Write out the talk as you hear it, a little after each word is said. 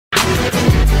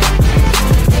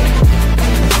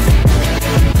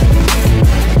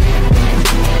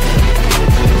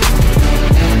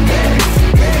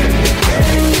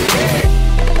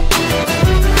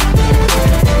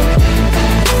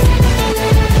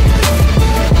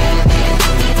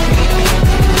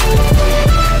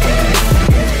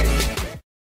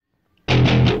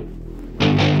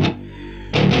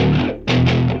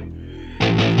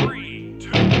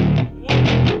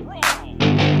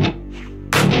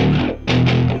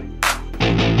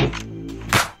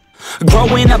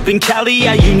Growing up in Cali,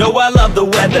 yeah, you know I love the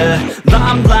weather.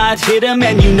 Limelight hit 'em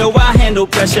and you know I handle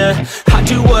pressure. I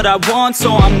do what I want,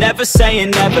 so I'm never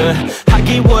saying never. I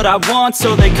get what I want,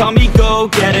 so they call me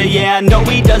go-getter. Yeah, I know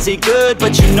he does it good,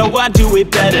 but you know I do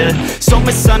it better. So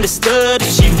misunderstood,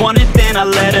 if she wanted then I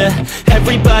let her.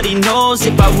 Everybody knows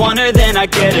if I want her then I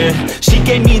get her. She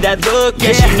gave me that look,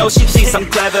 yeah, she knows she thinks I'm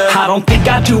clever. I don't think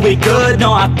I do it good,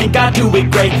 no, I think I do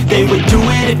it great. They would do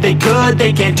it if they could,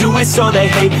 they can't do it so they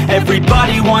hate.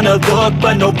 Everybody wanna look,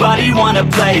 but nobody wanna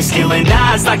play. Stealing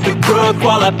eyes like a crook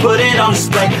while I put it on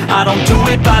display. I don't do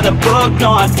it by the book,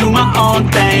 no, I do my own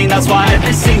thing. That's why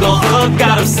every single hook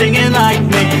got them singing like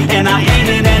me. And I ain't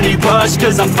in any rush,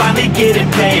 cause I'm finally getting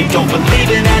paid. Don't believe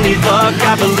in any luck,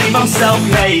 I believe I'm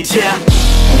self-made, yeah.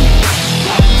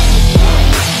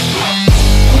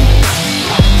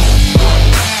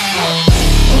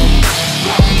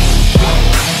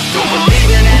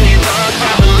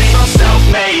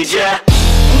 Yeah.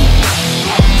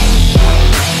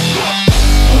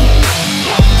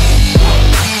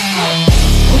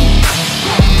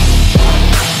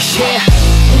 Yeah,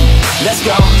 let's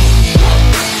go.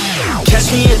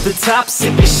 Catch me at the top,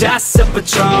 sipping shots of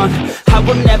Patron. I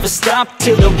will never stop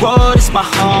till the road is my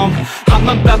home. I'm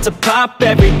about to pop,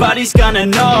 everybody's gonna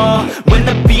know. When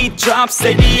the beat drops,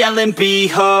 they be yelling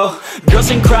B-ho.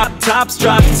 Girls in crop tops,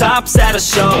 drop tops at our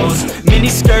shows. Mini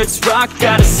skirts rock,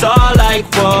 got us all like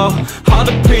whoa. All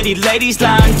the pretty ladies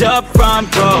lined up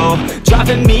front row.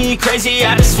 Driving me crazy,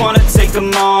 I just wanna take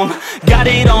them home. Got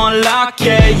it on lock,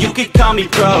 yeah, you could call me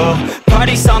pro.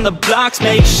 Parties on the blocks,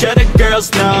 make sure the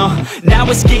girls know. Now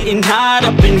it's getting hot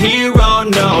up in here, oh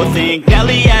no. Think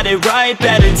Nelly had it right,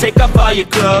 better take off all your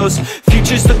clothes.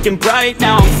 Future's looking bright,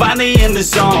 now I'm finally in the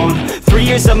zone. 3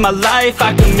 years of my life,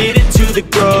 I committed to the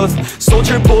growth.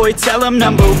 Soldier boy, tell him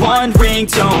 #1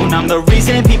 ringtone. I'm the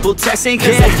reason people texting,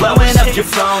 cause they're blowing up your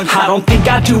phone. I don't think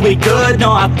I do it good,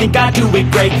 no, I think I do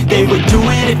it great. They would do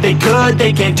it if they could,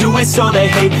 they can't do it so they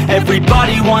hate.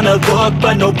 Everybody wanna look,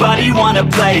 but nobody wanna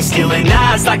play. Stealing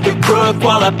eyes like a crook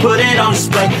while I put it on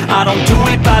display. I don't do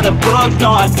it by the book,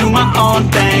 no, I do my own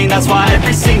thing. That's why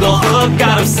every single hook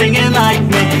got them singing like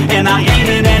me. And I ain't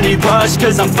in any rush,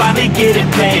 cause I'm finally getting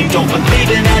paid. Don't believe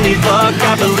in any luck,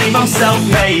 I believe I'm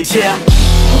self-made, yeah.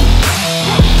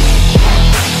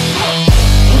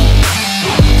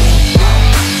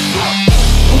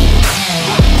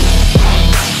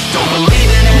 Don't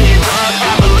believe in any luck,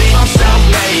 I believe I'm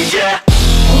self-made, yeah.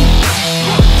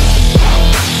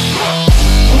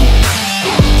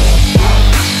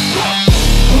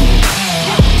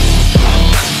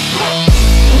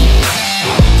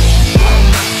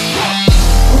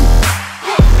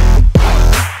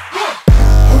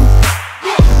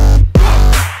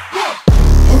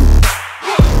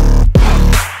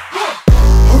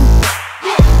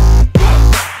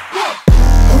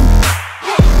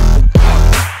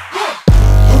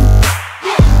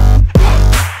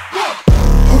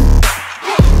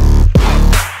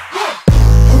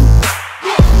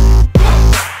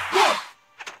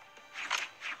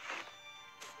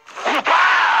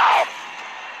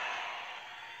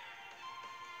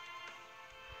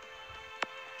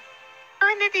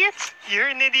 You're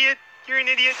an idiot. You're an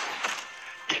idiot.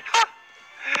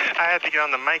 I had to get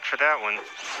on the mic for that one.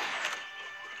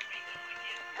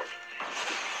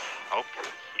 Oh,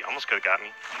 he almost could have got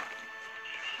me.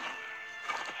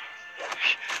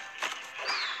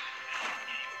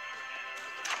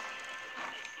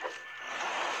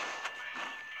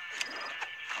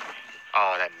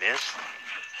 Oh, that missed.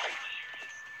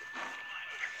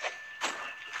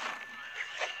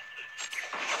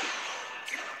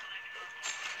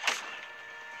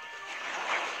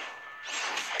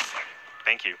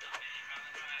 Thank you.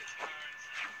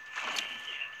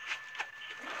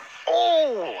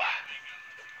 Oh!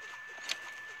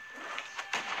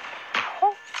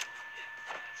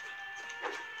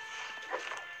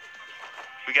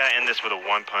 We gotta end this with a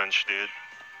one punch, dude.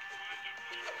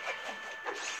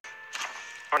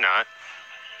 Or not.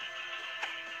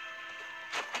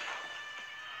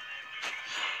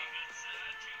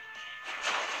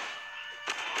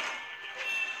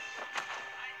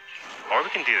 Or we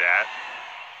can do that.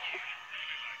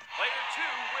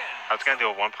 I was gonna do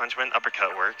a one punch win,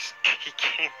 uppercut works. He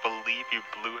can't believe he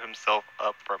blew himself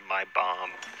up from my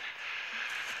bomb.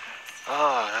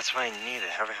 Oh, that's what I needed.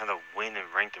 I haven't had a win and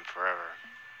ranked him forever.